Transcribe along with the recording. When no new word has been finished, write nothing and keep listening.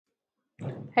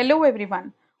Hello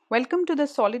everyone. Welcome to the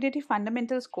Solidity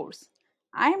Fundamentals course.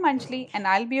 I am Anjali and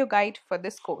I'll be your guide for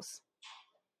this course.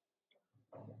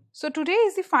 So today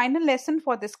is the final lesson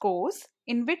for this course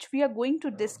in which we are going to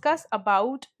discuss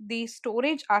about the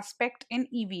storage aspect in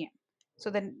EVM. So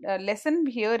the lesson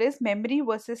here is memory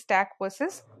versus stack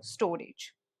versus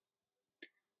storage.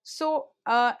 So,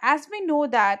 as we know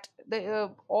that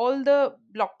all the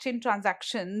blockchain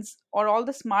transactions or all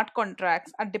the smart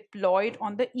contracts are deployed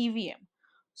on the EVM.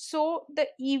 So, the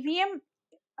EVM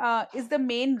is the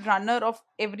main runner of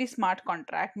every smart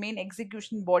contract, main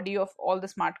execution body of all the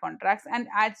smart contracts. And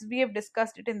as we have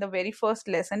discussed it in the very first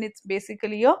lesson, it's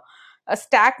basically a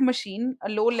stack machine, a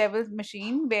low level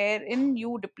machine wherein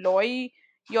you deploy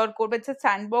your code, but it's a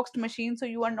sandboxed machine, so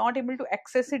you are not able to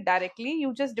access it directly.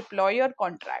 You just deploy your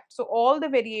contract. So all the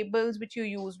variables which you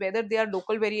use, whether they are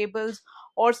local variables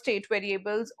or state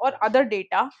variables or other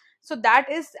data, so that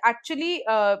is actually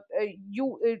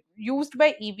used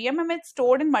by EVM and it's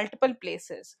stored in multiple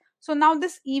places. So now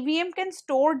this EVM can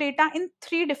store data in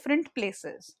three different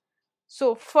places.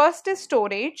 So first is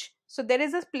storage. So there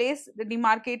is a place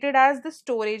demarcated as the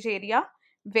storage area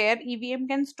where EVM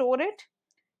can store it.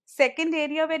 Second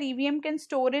area where EVM can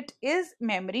store it is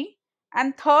memory,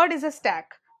 and third is a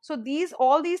stack. So these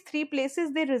three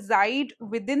places, they reside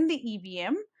within the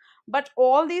EVM, but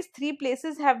all these three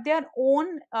places have their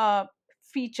own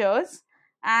features,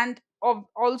 and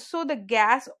also the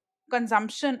gas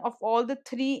consumption of all the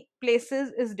three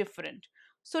places is different.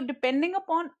 So depending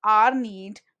upon our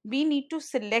need, we need to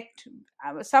select.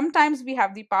 Sometimes we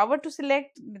have the power to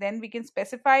select, then we can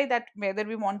specify that whether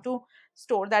we want to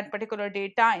store that particular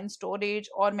data in storage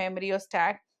or memory or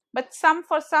stack. But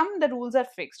for some the rules are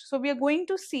fixed. So we are going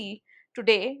to see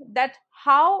today that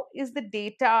how is the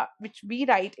data which we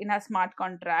write in a smart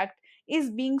contract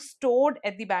is being stored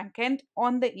at the backend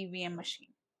on the EVM machine.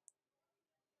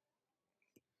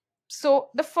 So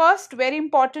the first very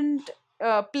important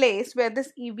place where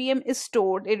this EVM is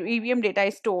stored, EVM data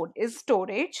is stored, is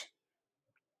storage.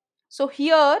 So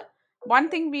here, one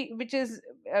thing which is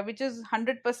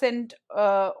 100%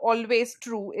 always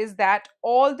true is that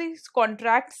all these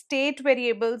contract state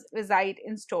variables reside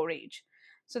in storage.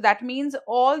 So that means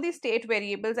all the state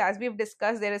variables, as we've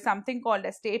discussed, there is something called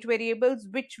as state variables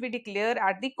which we declare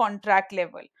at the contract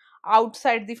level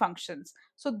outside the functions.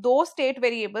 So those state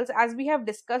variables, as we have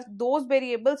discussed, those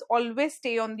variables always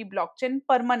stay on the blockchain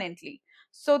permanently.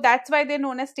 So that's why they're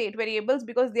known as state variables,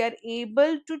 because they are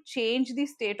able to change the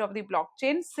state of the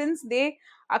blockchain, since they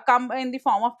come in the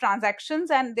form of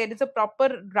transactions, and there is a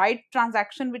proper write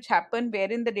transaction which happen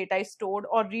wherein the data is stored,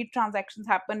 or read transactions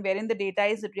happen wherein the data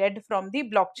is read from the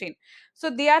blockchain. So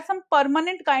they are some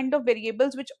permanent kind of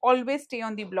variables which always stay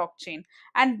on the blockchain,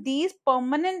 and these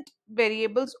permanent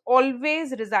variables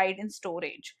always reside in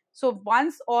storage. So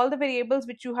once all the variables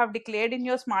which you have declared in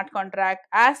your smart contract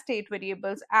as state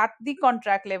variables at the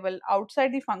contract level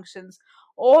outside the functions,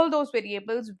 all those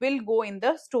variables will go in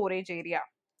the storage area.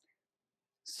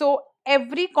 So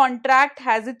every contract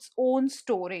has its own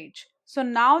storage. So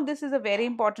now this is a very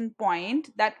important point,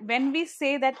 that when we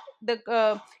say that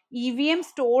the EVM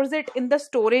stores it in the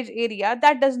storage area,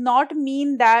 that does not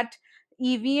mean that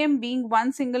EVM being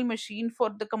one single machine for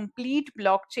the complete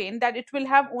blockchain, that it will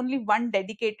have only one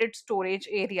dedicated storage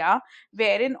area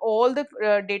wherein all the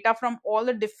data from all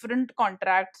the different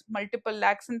contracts, multiple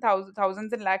lakhs and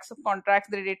thousands and lakhs of contracts,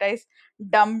 the data is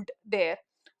dumped there.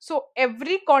 So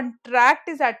every contract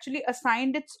is actually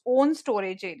assigned its own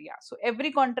storage area. So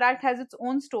every contract has its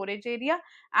own storage area,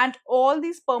 and all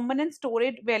these permanent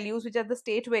storage values, which are the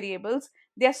state variables,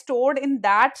 they are stored in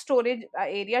that storage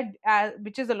area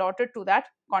which is allotted to that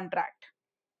contract.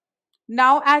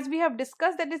 Now, as we have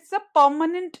discussed, that it's a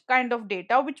permanent kind of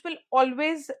data which will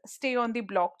always stay on the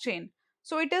blockchain.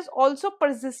 So it is also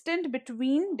persistent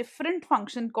between different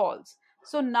function calls.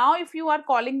 So now if you are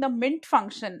calling the mint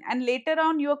function and later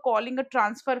on you are calling a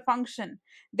transfer function,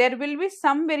 there will be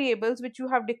some variables which you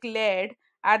have declared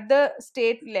at the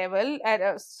state level,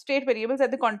 at state variables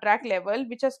at the contract level,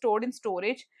 which are stored in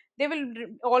storage. They will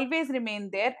always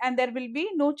remain there, and there will be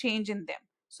no change in them.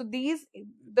 So these,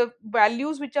 the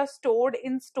values which are stored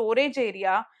in storage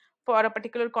area for a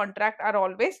particular contract, are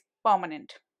always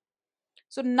permanent.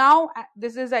 So now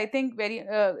this is, I think, very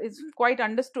is quite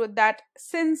understood that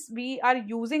since we are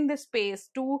using this space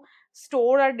to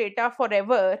store our data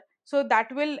forever, so that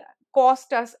will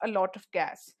cost us a lot of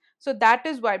gas. So that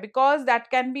is why, because that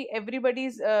can be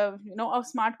everybody's of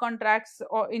smart contracts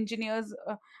or engineers,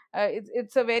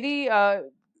 it's a very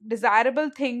desirable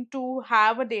thing to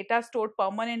have a data stored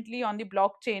permanently on the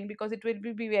blockchain, because it will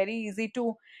be very easy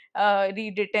to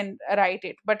read it and write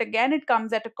it. But again, it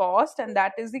comes at a cost, and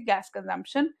that is the gas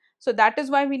consumption. So that is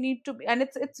why we need to be, and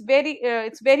it's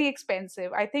very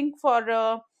expensive. I think for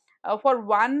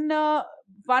one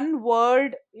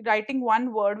word, writing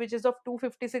one word which is of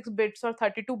 256 bits or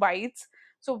 32 bytes.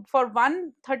 So for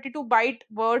one 32 byte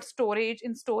word storage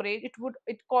in storage,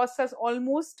 it costs us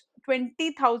almost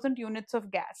 20,000 units of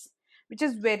gas, which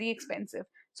is very expensive.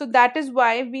 So that is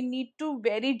why we need to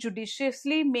very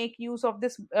judiciously make use of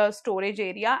this storage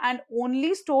area, and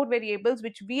only store variables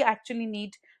which we actually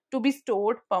need to be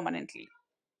stored permanently.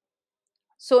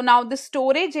 So now the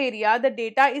storage area, the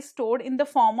data is stored in the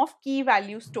form of key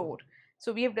value store.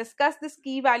 So we have discussed this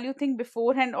key value thing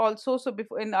beforehand also, so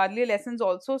before in earlier lessons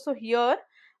also. So here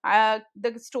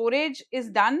the storage is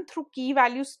done through key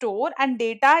value store, and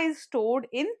data is stored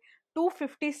in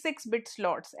 256 bit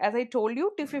slots. As I told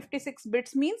you, 256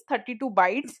 bits means 32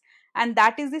 bytes, and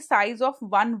that is the size of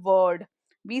one word.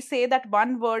 We say that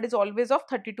one word is always of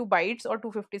 32 bytes or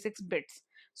 256 bits.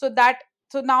 So that,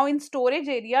 so now in storage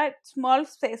area, small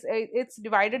space, it's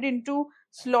divided into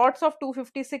slots of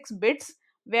 256 bits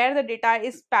where the data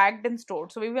is packed and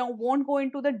stored. So we won't go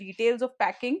into the details of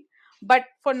packing, but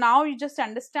for now you just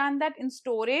understand that in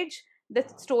storage, the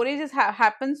storage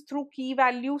happens through key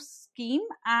value scheme,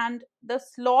 and the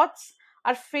slots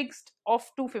are fixed of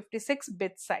 256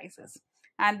 bit sizes.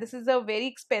 And this is a very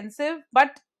expensive,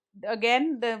 but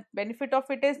again, the benefit of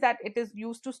it is that it is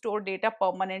used to store data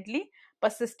permanently,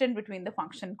 persistent between the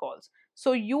function calls.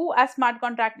 So you as smart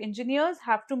contract engineers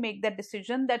have to make that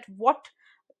decision that what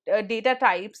data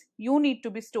types you need to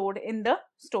be stored in the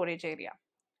storage area.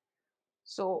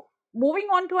 So moving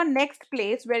on to our next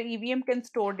place where EVM can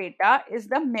store data is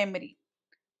the memory.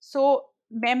 So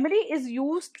memory is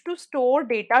used to store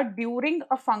data during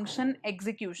a function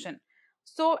execution.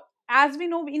 So as we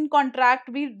know, in contract,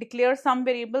 we declare some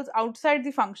variables outside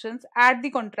the functions at the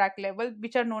contract level,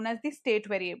 which are known as the state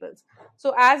variables.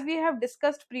 So as we have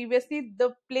discussed previously,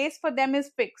 the place for them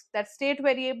is fixed, that state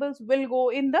variables will go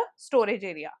in the storage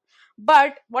area.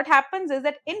 But what happens is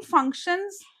that in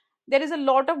functions, there is a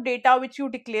lot of data which you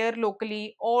declare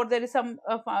locally, or there is some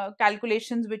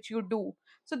calculations which you do.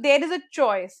 So there is a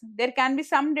choice. There can be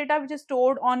some data which is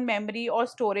stored on memory or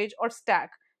storage or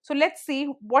stack. So let's see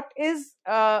what is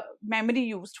memory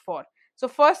used for. So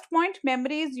first point,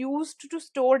 memory is used to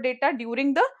store data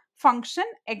during the function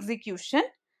execution,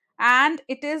 and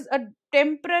it is a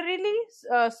temporarily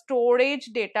storage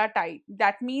data type.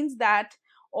 That means that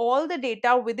all the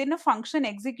data within a function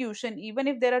execution, even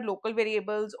if there are local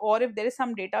variables or if there is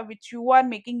some data which you are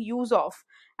making use of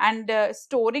and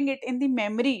storing it in the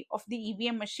memory of the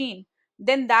EVM machine,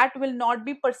 then that will not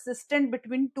be persistent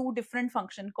between two different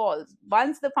function calls.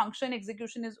 Once the function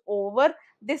execution is over,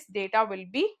 this data will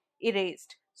be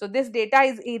erased. So this data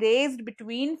is erased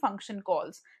between function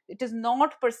calls. It is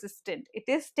not persistent, it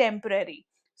is temporary.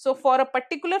 So for a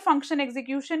particular function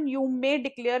execution, you may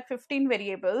declare 15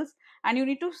 variables, and you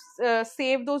need to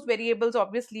save those variables.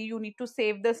 Obviously, you need to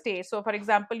save the state. So for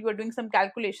example, you are doing some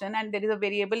calculation and there is a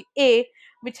variable a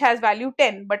which has value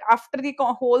 10, but after the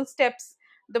whole steps,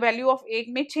 the value of a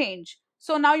may change.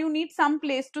 So now you need some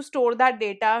place to store that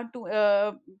data,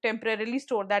 to temporarily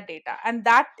store that data, and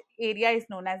that area is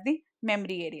known as the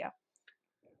memory area.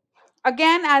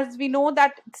 Again, as we know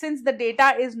that since the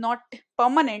data is not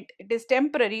permanent, it is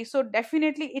temporary, so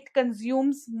definitely it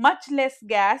consumes much less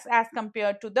gas as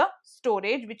compared to the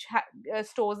storage which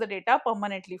stores the data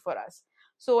permanently for us.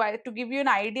 So to give you an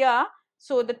idea,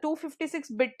 so the 256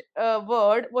 bit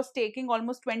word was taking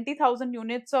almost 20,000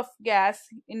 units of gas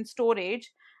in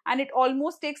storage, and it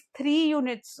almost takes 3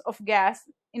 units of gas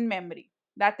in memory.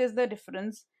 That is the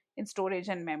difference in storage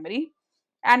and memory.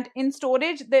 And in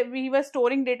storage, we were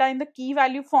storing data in the key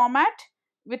value format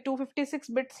with 256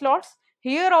 bit slots.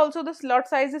 Here also the slot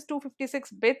size is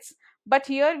 256 bits, but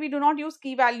here we do not use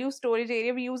key value storage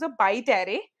area, we use a byte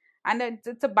array, and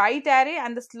it's a byte array,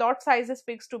 and the slot size is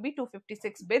fixed to be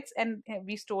 256 bits, and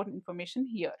we store information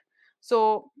here.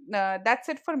 So that's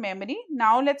it for memory.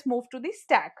 Now let's move to the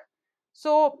stack.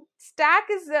 So stack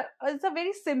is a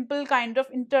very simple kind of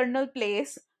internal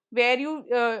place where you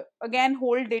again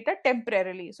hold data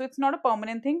temporarily. So it's not a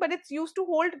permanent thing, but it's used to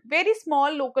hold very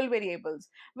small local variables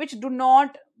which do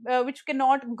not which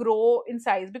cannot grow in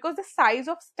size, because the size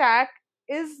of stack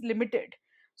is limited.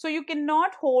 So you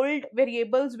cannot hold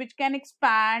variables which can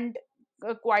expand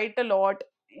quite a lot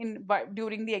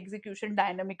during the execution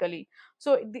dynamically.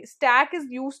 So the stack is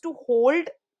used to hold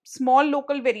small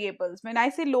local variables. When I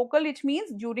say local, it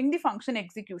means during the function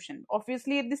execution.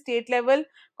 Obviously, at the state level,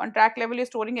 contract level, you're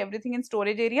storing everything in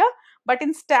storage area, but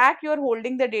in stack, you're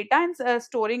holding the data and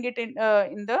storing it in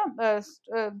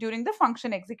the during the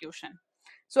function execution.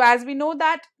 So as we know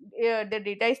that the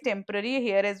data is temporary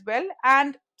here as well,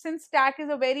 and since stack is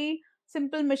a very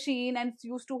simple machine and it's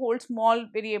used to hold small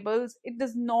variables, it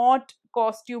does not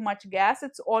cost you much gas.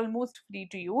 It's almost free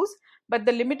to use, but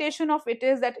the limitation of it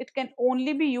is that it can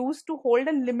only be used to hold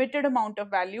a limited amount of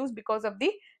values because of the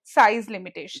size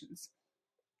limitations.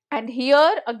 And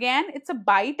here again, it's a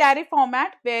byte array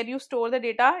format where you store the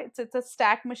data. It's a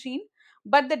stack machine,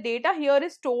 but the data here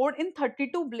is stored in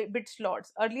 32-bit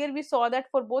slots. Earlier we saw that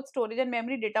for both storage and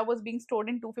memory, data was being stored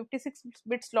in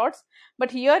 256-bit slots, but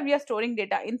here we are storing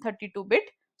data in 32-bit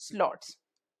slots.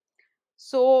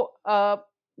 So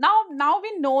now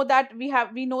we know that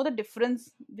we know the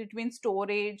difference between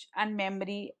storage and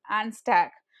memory and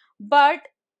stack, but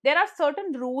there are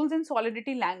certain rules in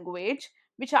Solidity language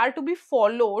which are to be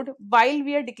followed while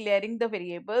we are declaring the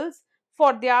variables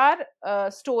for their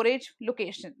storage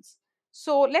locations.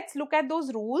 So let's look at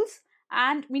those rules,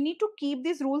 and we need to keep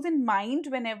these rules in mind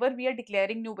whenever we are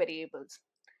declaring new variables.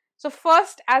 So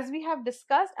first, as we have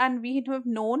discussed and we have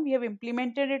known, we have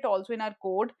implemented it also in our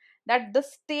code, that the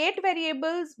state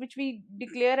variables which we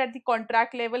declare at the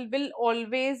contract level will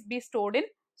always be stored in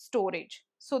storage.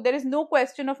 So there is no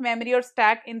question of memory or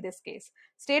stack in this case.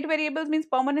 State variables means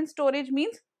permanent storage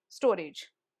means storage.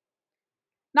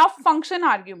 Now function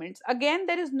arguments, again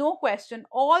there is no question,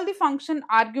 all the function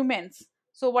arguments,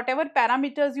 so whatever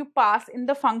parameters you pass in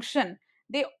the function,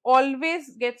 they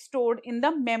always get stored in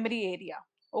the memory area.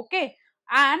 Okay,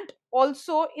 and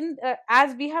also in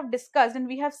as we have discussed and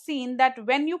we have seen that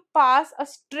when you pass a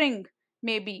string,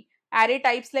 maybe array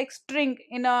types like string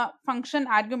in a function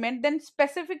argument, then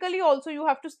specifically also you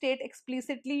have to state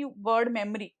explicitly word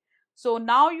memory. So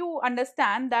now you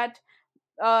understand that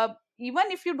uh,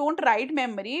 even if you don't write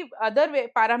memory, other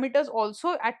parameters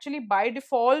also actually by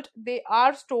default they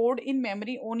are stored in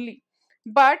memory only.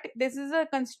 But this is a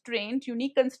constraint,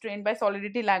 unique constraint by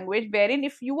Solidity language, wherein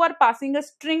if you are passing a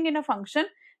string in a function,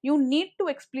 you need to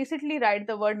explicitly write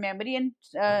the word memory and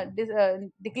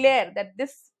declare that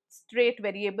this straight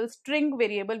variable, string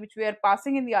variable which we are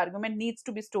passing in the argument needs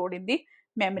to be stored in the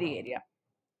memory area.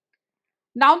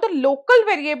 Now the local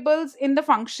variables in the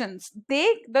functions,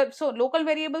 so local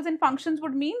variables in functions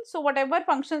would mean, so whatever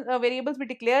function variables we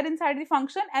declare inside the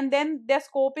function, and then their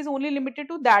scope is only limited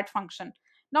to that function.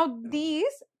 Now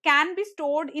these can be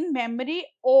stored in memory,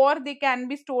 or they can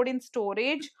be stored in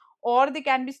storage, or they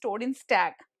can be stored in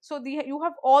stack. So you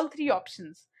have all three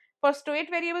options. For state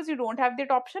variables you don't have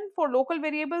that option, for local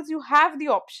variables you have the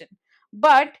option.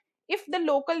 But if the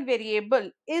local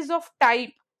variable is of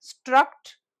type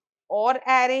struct or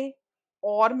array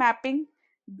or mapping,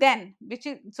 then which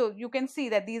is, so you can see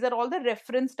that these are all the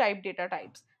reference type data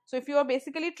types. So if you are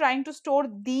basically trying to store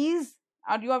these,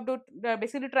 or you have to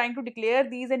basically trying to declare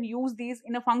these and use these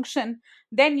in a function,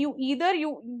 then you either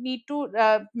you need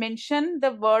to mention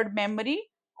the word memory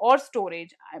or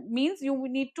storage. Means you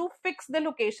need to fix the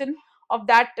location of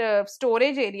that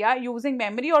storage area using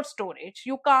memory or storage.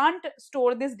 You can't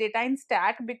store this data in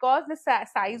stack because the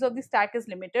size of the stack is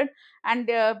limited, and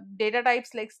data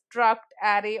types like struct,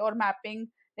 array or mapping,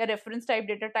 they're reference type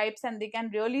data types and they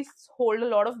can really hold a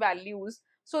lot of values,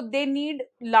 so they need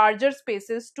larger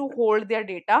spaces to hold their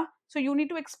data. So you need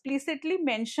to explicitly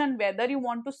mention whether you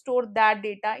want to store that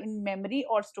data in memory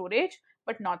or storage,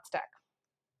 but not stack.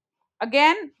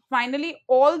 Again, finally,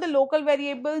 all the local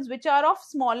variables which are of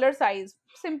smaller size,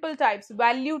 simple types,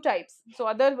 value types. So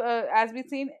other, as we've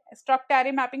seen, struct,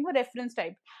 array, mapping were reference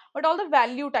type. But all the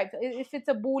value types, if it's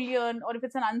a boolean or if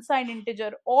it's an unsigned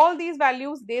integer, all these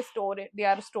values, they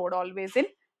are stored always in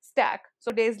stack. So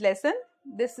today's lesson,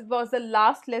 this was the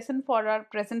last lesson for our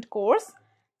present course.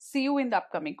 See you in the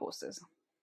upcoming courses.